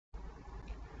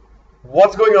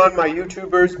What's going on, my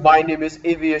YouTubers? My name is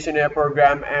Aviation Air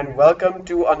Program and welcome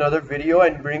to another video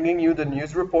and bringing you the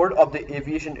news report of the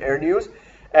Aviation Air News.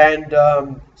 And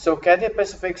so Cathay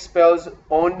Pacific spells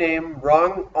own name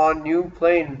wrong on new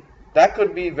plane. That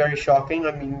could be very shocking.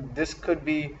 I mean, this could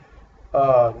be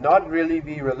not really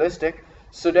be realistic.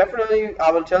 So definitely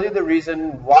I will tell you the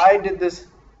reason why did this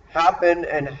happen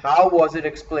and how was it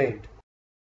explained.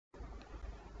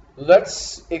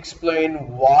 Let's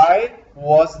explain why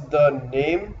was the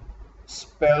name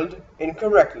spelled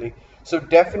incorrectly. So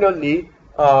definitely,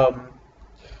 the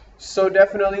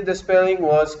spelling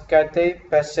was Cathay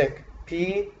Pacific,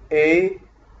 Paciic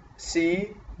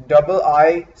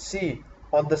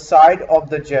on the side of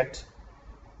the jet.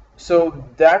 So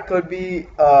that could be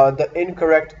the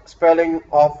incorrect spelling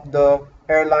of the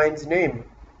airline's name.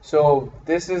 So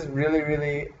this is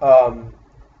really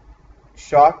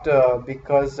shocked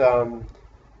because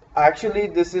actually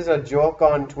this is a joke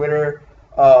on Twitter.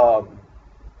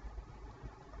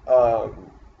 The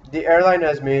airline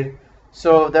has made.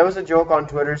 So there was a joke on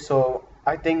Twitter. So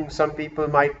I think some people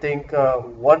might think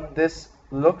what this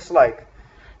looks like.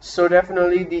 So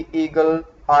definitely the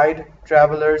eagle-eyed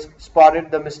travelers spotted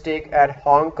the mistake at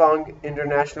Hong Kong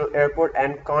International Airport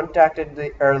and contacted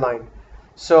the airline.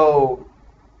 So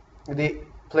the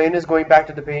plane is going back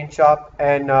to the paint shop,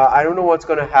 and I don't know what's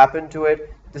going to happen to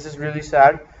it. This is really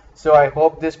sad. So I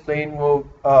hope this plane will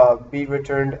be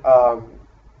returned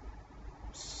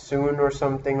soon or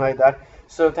something like that.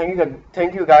 So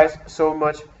thank you guys so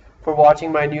much for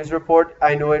watching my news report.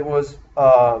 I know it was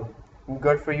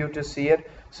good for you to see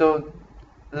it. So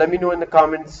let me know in the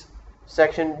comments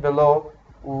section below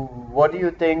what do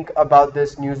you think about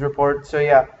this news report. So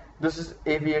yeah, this is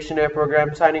Aviation Air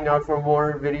Program signing out. For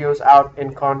more videos out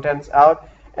and contents out.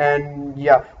 And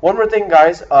yeah, one more thing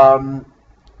guys,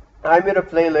 I made a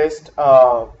playlist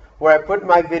where I put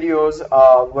my videos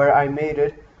where I made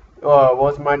it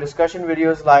was my discussion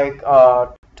videos, like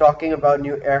talking about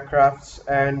new aircrafts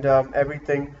and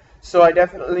everything. So I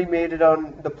definitely made it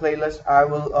on the playlist. I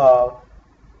will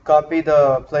copy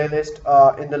the playlist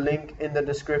in the link in the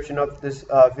description of this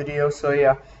video. So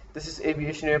yeah, this is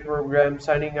Aviation Air Program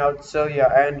signing out. So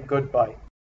yeah, and goodbye.